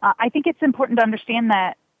 And I think it's important to understand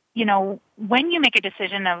that, when you make a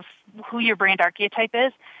decision of who your brand archetype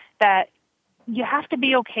is, that you have to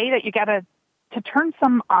be okay that you got to turn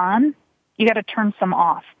some on, you got to turn some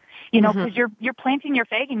off. Because you're planting your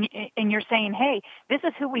flag and you're saying, hey, this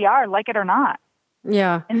is who we are, like it or not.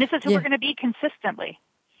 Yeah. And this is who we're going to be consistently.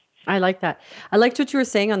 I like that. I liked what you were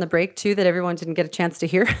saying on the break too, that everyone didn't get a chance to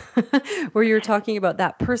hear, where you were talking about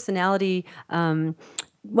that personality. Why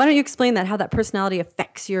don't you explain that, how that personality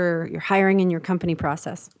affects your hiring and your company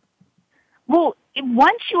process? Well,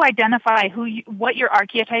 once you identify what your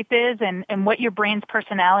archetype is and what your brand's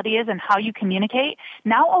personality is and how you communicate,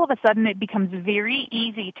 now all of a sudden it becomes very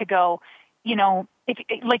easy to go,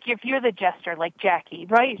 if you're the jester like Jackie,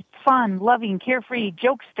 right? Fun, loving, carefree,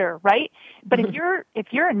 jokester, right? But if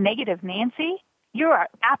you're a negative Nancy, you are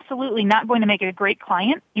absolutely not going to make a great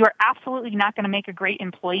client. You are absolutely not going to make a great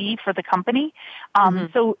employee for the company.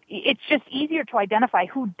 So it's just easier to identify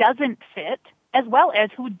who doesn't fit as well as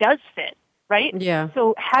who does fit. Right? Yeah.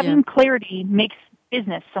 So having clarity makes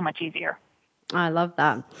business so much easier. I love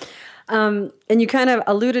that. And you kind of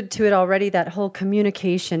alluded to it already, that whole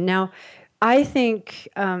communication. Now, I think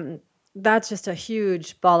that's just a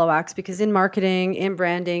huge ball of wax, because in marketing, in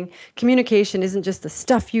branding, communication isn't just the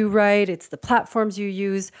stuff you write, it's the platforms you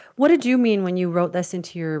use. What did you mean when you wrote this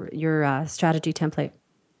into your strategy template?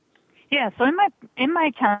 Yeah, so in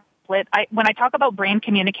my template, when I talk about brand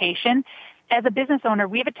communication, as a business owner,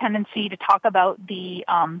 we have a tendency to talk about the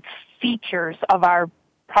features of our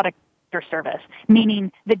product or service,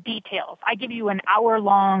 meaning the details. I give you an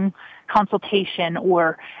hour-long consultation,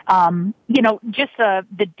 or just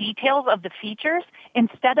the details of the features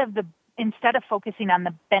instead of focusing on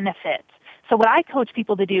the benefits. So what I coach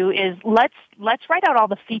people to do is let's write out all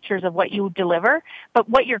the features of what you deliver, but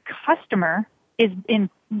what your customer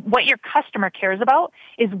cares about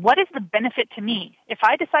is, what is the benefit to me? If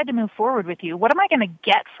I decide to move forward with you, what am I going to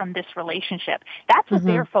get from this relationship? That's what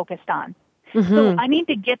they're focused on. So I need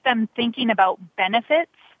to get them thinking about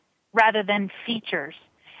benefits rather than features.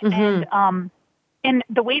 And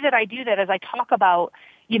the way that I do that is I talk about,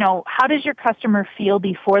 how does your customer feel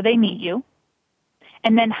before they meet you?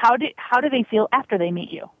 And then how do they feel after they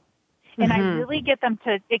meet you? And I really get them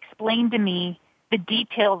to explain to me the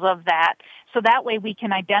details of that, so that way we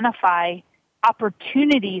can identify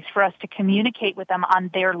opportunities for us to communicate with them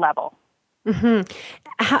on their level.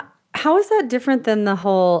 How is that different than the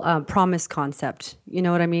whole promise concept? You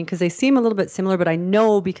know what I mean? Because they seem a little bit similar, but I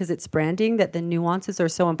know, because it's branding, that the nuances are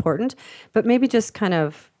so important. But maybe just kind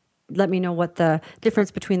of let me know what the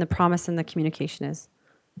difference between the promise and the communication is.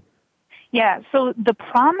 Yeah, so the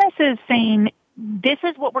promise is saying, this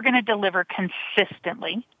is what we're going to deliver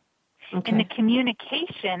consistently. Okay. And the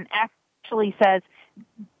communication actually says,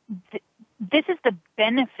 this is the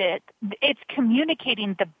benefit. It's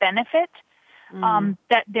communicating the benefit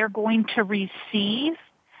that they're going to receive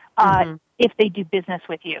if they do business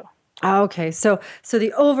with you. Okay. So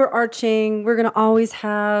the overarching, we're going to always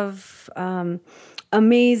have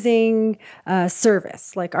amazing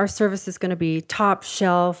service. Like, our service is going to be top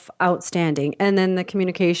shelf, outstanding. And then the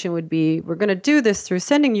communication would be, we're going to do this through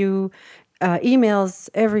sending you emails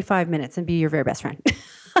every 5 minutes and be your very best friend.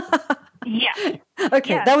 Yeah.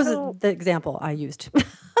 Okay. Yeah, that was the example I used.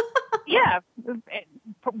 Yeah. It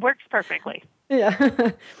works perfectly. Yeah.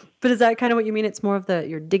 But is that kind of what you mean? It's more of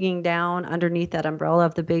you're digging down underneath that umbrella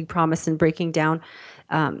of the big promise and breaking down,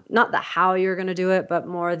 not the how you're going to do it, but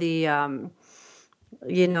more the, I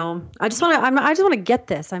just want to get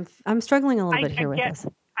this. I'm struggling a little bit here with this.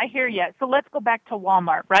 I hear you. So let's go back to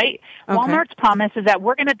Walmart, right? Okay. Walmart's promise is that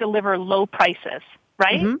we're going to deliver low prices,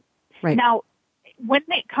 right? Right. Now, when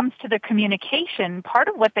it comes to the communication, part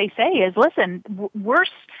of what they say is, listen,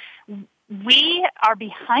 we are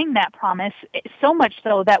behind that promise so much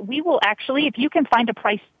so that we will actually, if you can find a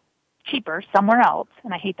price cheaper somewhere else,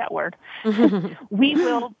 and I hate that word,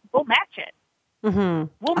 we'll match it.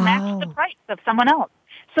 We'll match the price of someone else.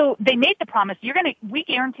 So they made the promise, we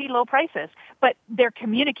guarantee low prices, but their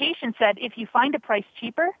communication said, if you find a price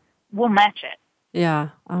cheaper, we'll match it. Yeah.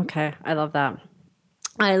 Okay. I love that.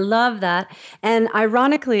 And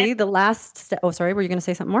ironically, the last step, sorry, were you going to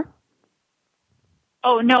say something more?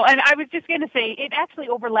 Oh, no. And I was just going to say, it actually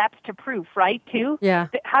overlaps to proof, right, too? Yeah.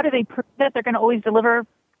 How do they prove that they're going to always deliver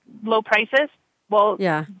low prices? Well,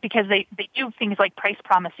 yeah, because they do things like price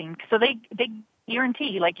promising. So they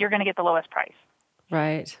guarantee, like, you're going to get the lowest price.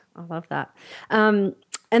 Right. I love that. And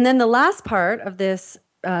then the last part of this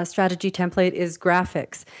strategy template is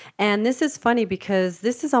graphics. And this is funny because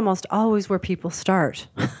this is almost always where people start.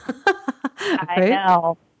 I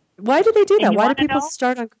know. Why do they do that? And Why do people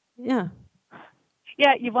start on? Yeah.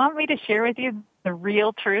 Yeah, you want me to share with you the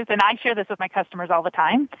real truth? And I share this with my customers all the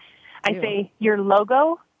time. I say, your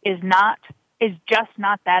logo is just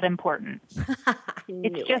not that important.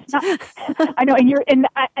 It's just not. I know,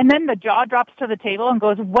 and then the jaw drops to the table and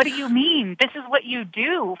goes, "What do you mean? This is what you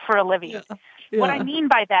do for a living." Yeah. Yeah. What I mean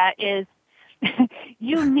by that is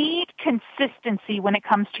you need consistency when it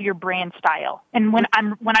comes to your brand style. And when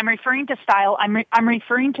I'm referring to style, I'm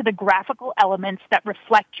referring to the graphical elements that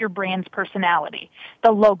reflect your brand's personality,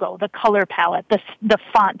 the logo, the color palette, the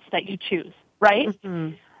fonts that you choose, right?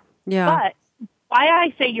 Mm-hmm. Yeah. But why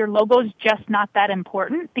I say your logo's just not that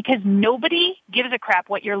important, because nobody gives a crap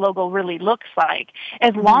what your logo really looks like,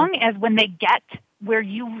 as long as when they get where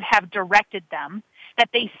you have directed them, that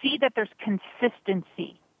they see that there's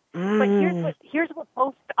consistency. But here's what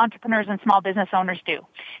most entrepreneurs and small business owners do.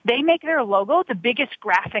 They make their logo the biggest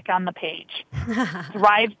graphic on the page.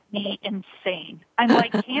 Drives me insane. I'm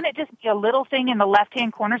like, can't it just be a little thing in the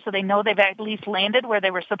left-hand corner so they know they've at least landed where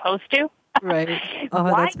they were supposed to? Right.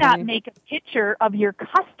 Why not make a picture of your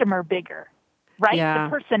customer bigger, right? Yeah.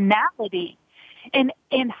 The personality, and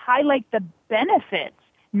highlight the benefits,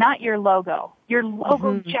 not your logo. Your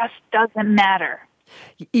logo just doesn't matter.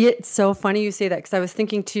 It's so funny you say that, because I was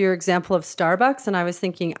thinking to your example of Starbucks, and I was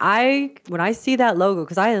thinking, when I see that logo,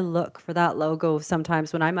 because I look for that logo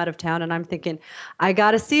sometimes when I'm out of town, and I'm thinking, I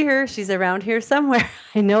got to see her. She's around here somewhere.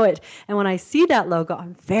 I know it. And when I see that logo,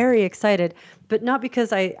 I'm very excited, but not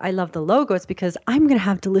because I love the logo. It's because I'm going to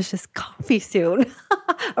have delicious coffee soon,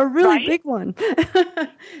 a really big one.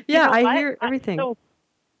 Yeah, I hear everything. So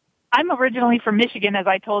I'm originally from Michigan, as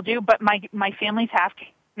I told you, but my family's half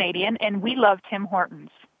Canadian, and we love Tim Hortons.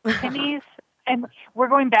 Timmy's, and we're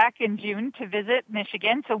going back in June to visit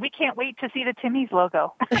Michigan, so we can't wait to see the Timmy's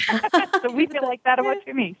logo. So we feel like that about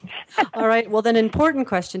Timmy's. All right. Well, then, important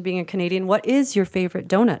question, being a Canadian, what is your favorite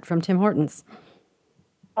donut from Tim Hortons?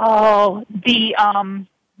 Oh, the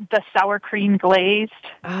sour cream glazed.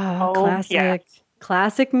 Oh, classic. Yeah.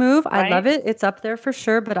 Classic move. Right? I love it. It's up there for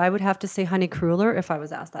sure, but I would have to say honey cruller if I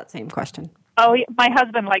was asked that same question. Oh, my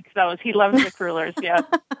husband likes those. He loves the crullers, yeah.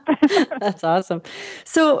 That's awesome.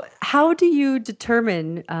 So how do you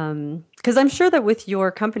determine, because I'm sure that with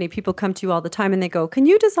your company, people come to you all the time and they go, can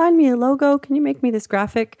you design me a logo? Can you make me this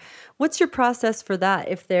graphic? What's your process for that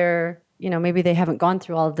if they're, maybe they haven't gone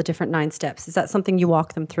through all of the different 9 steps? Is that something you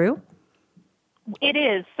walk them through? It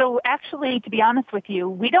is. So actually, to be honest with you,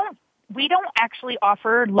 we don't actually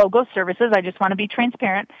offer logo services. I just want to be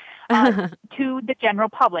transparent to the general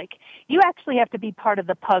public. You actually have to be part of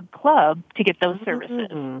the Pug Club to get those services.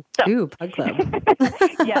 So, ooh, Pug Club.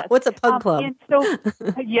 Yes. What's a Pug Club? And so,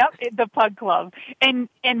 the Pug Club. And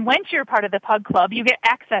once you're part of the Pug Club, you get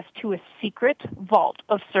access to a secret vault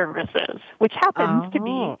of services, which happens to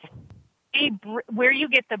be where you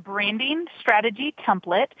get the branding strategy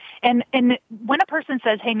template. And when a person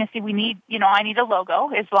says, hey, Misty, I need a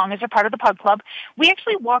logo, as long as they're part of the Pug Club, we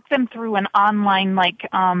actually walk them through an online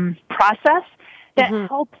process that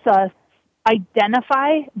helps us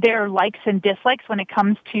identify their likes and dislikes when it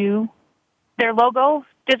comes to their logo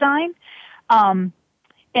design. And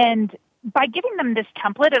by giving them this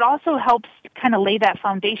template, it also helps kind of lay that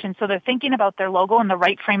foundation so they're thinking about their logo in the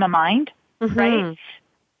right frame of mind, right?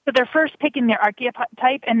 So they're first picking their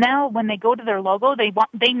archetype, and now when they go to their logo,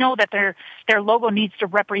 they know that their logo needs to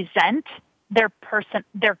represent their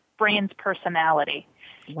brand's personality.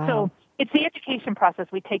 Wow. So it's the education process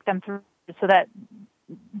we take them through so that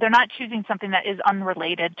they're not choosing something that is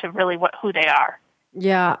unrelated to really who they are.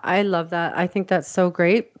 Yeah, I love that. I think that's so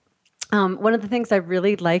great. One of the things I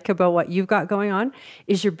really like about what you've got going on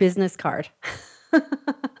is your business card.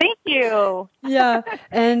 Thank you. Yeah.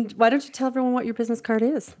 And why don't you tell everyone what your business card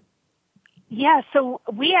is? Yeah, so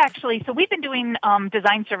we've been doing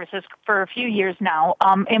design services for a few years now.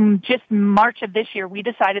 In just March of this year, we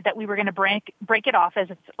decided that we were going to break it off as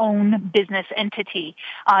its own business entity,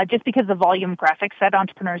 just because of the volume graphics that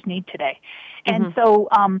entrepreneurs need today. And so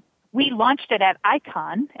we launched it at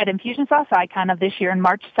Infusionsoft Icon of this year on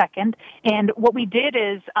March 2nd. And what we did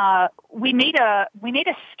is we made a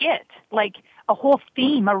skit, like a whole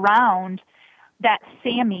theme around that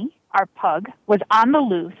Sammy, our pug, was on the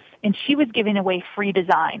loose, and she was giving away free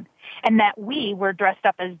design, and that we were dressed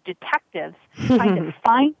up as detectives trying to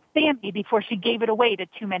find Sammy before she gave it away to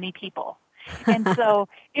too many people. And so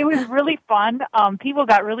it was really fun. People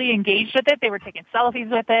got really engaged with it. They were taking selfies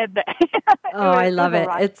with it. I love it.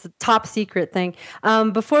 It's a top secret thing.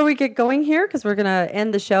 Before we get going here, because we're going to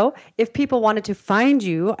end the show, if people wanted to find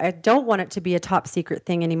you, I don't want it to be a top secret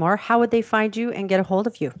thing anymore. How would they find you and get a hold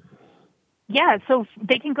of you? Yeah, so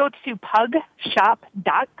they can go to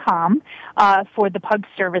pugshop.com for the pug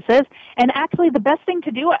services. And actually, the best thing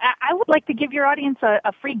to do, I would like to give your audience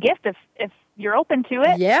a free gift if you're open to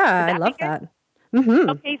it. Yeah, I love that. Mm-hmm.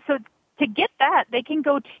 Okay, so to get that, they can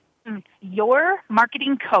go to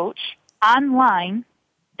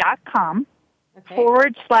yourmarketingcoachonline.com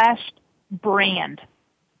 /brand.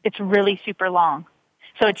 It's really super long.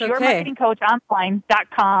 So it's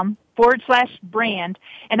yourmarketingcoachonline.com /brand,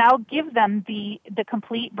 and I'll give them the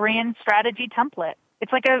complete brand strategy template.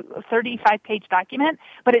 It's like a 35-page document,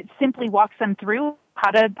 but it simply walks them through how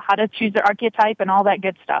to choose their archetype and all that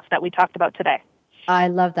good stuff that we talked about today. I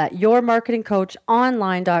love that.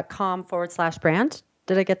 yourmarketingcoachonline.com /brand.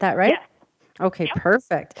 Did I get that right? Yes. Okay, yep.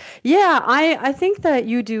 Perfect. Yeah, I think that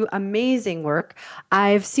you do amazing work.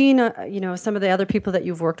 I've seen, some of the other people that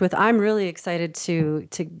you've worked with. I'm really excited to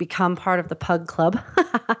become part of the Pug Club,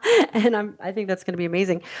 and I think that's going to be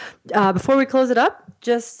amazing. Before we close it up,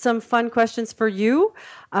 just some fun questions for you.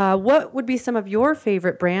 What would be some of your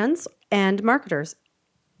favorite brands and marketers?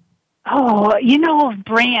 Oh,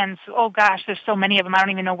 brands. Oh gosh, there's so many of them. I don't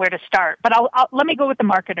even know where to start. But let me go with the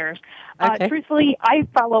marketers. Okay. Truthfully, I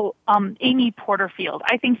follow Amy Porterfield.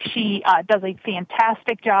 I think she does a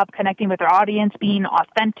fantastic job connecting with her audience, being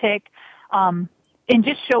authentic, and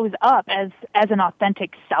just shows up as an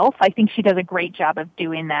authentic self. I think she does a great job of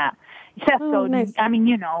doing that. Seth Godin. Nice. I mean,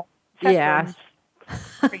 Seth Godin's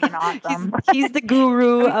freaking awesome. he's the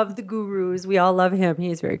guru of the gurus. We all love him.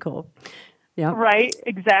 He's very cool. Yeah. Right,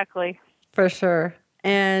 exactly. For sure.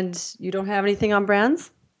 And you don't have anything on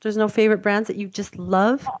brands? There's no favorite brands that you just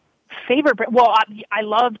love? Favorite brand? Well, I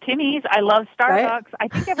love Timmy's. I love Starbucks. Right? I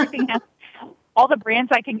think everything has all the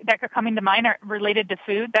brands that are coming to mind are related to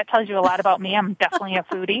food. That tells you a lot about me. I'm definitely a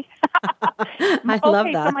foodie. I love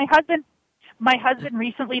that. So my husband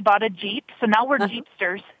recently bought a Jeep, so now we're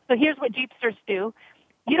Jeepsters. So here's what Jeepsters do.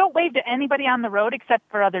 You don't wave to anybody on the road except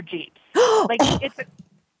for other Jeeps.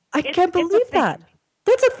 I can't believe that.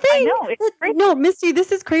 That's a thing. I know. It's crazy. No, Misty,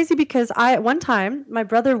 this is crazy because one time my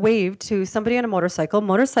brother waved to somebody on a motorcycle.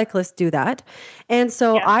 Motorcyclists do that. And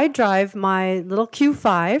so I drive my little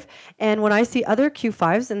Q5, and when I see other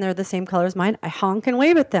Q5s and they're the same color as mine, I honk and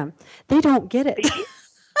wave at them. They don't get it.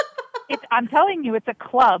 I'm telling you, it's a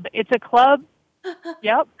club. It's a club.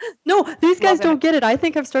 Yep. No, these guys don't get it. I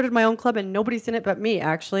think I've started my own club and nobody's in it but me,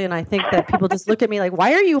 actually. And I think that people just look at me like,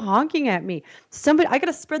 why are you honking at me? I got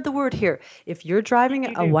to spread the word here. If you're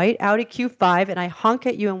driving a white Audi Q5 and I honk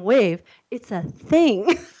at you and wave, it's a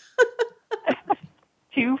thing.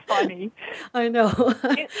 Too funny. I know.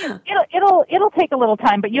 It'll take a little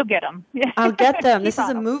time, but you'll get them. I'll get them. This is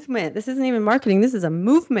a movement. This isn't even marketing. This is a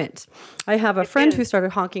movement. I have a friend who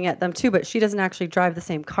started honking at them too, but she doesn't actually drive the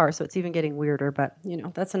same car, so it's even getting weirder. But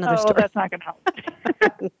that's another story. That's not going to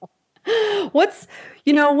help. What's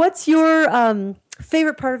your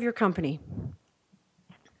favorite part of your company?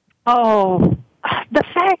 Oh, the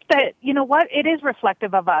fact that it is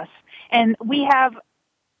reflective of us, and we have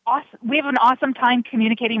an awesome time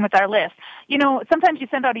communicating with our list. Sometimes you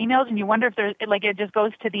send out emails and you wonder if it just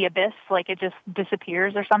goes to the abyss, like it just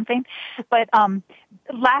disappears or something. But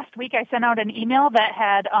last week I sent out an email that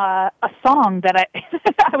had a song that I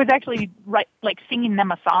was actually singing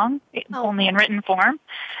them a song, only in written form.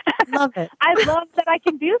 Love it. I love that I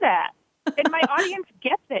can do that, and my audience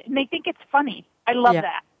gets it, and they think it's funny. I love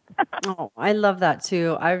that. Oh, I love that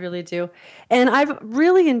too. I really do. And I've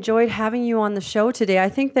really enjoyed having you on the show today. I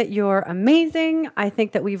think that you're amazing. I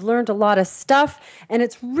think that we've learned a lot of stuff, and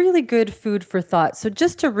it's really good food for thought. So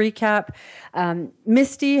just to recap,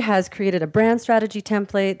 Misty has created a brand strategy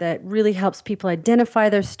template that really helps people identify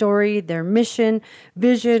their story, their mission,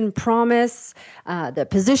 vision, promise, the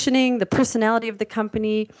positioning, the personality of the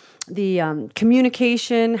company, the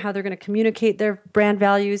communication, how they're going to communicate their brand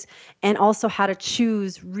values, and also how to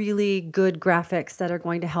choose really good graphics that are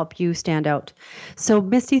going to help you stand out. So,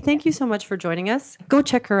 Misty, thank you so much for joining us. Go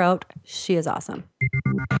check her out. She is awesome.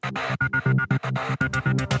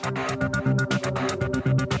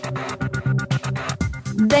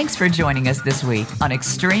 Thanks for joining us this week on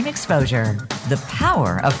Extreme Exposure, the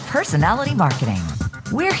power of personality marketing.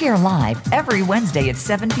 We're here live every Wednesday at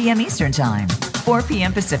 7 p.m. Eastern Time, 4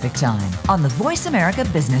 p.m. Pacific Time on the Voice America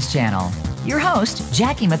Business Channel. Your host,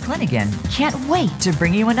 Jackie McClinigan, can't wait to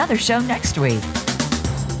bring you another show next week.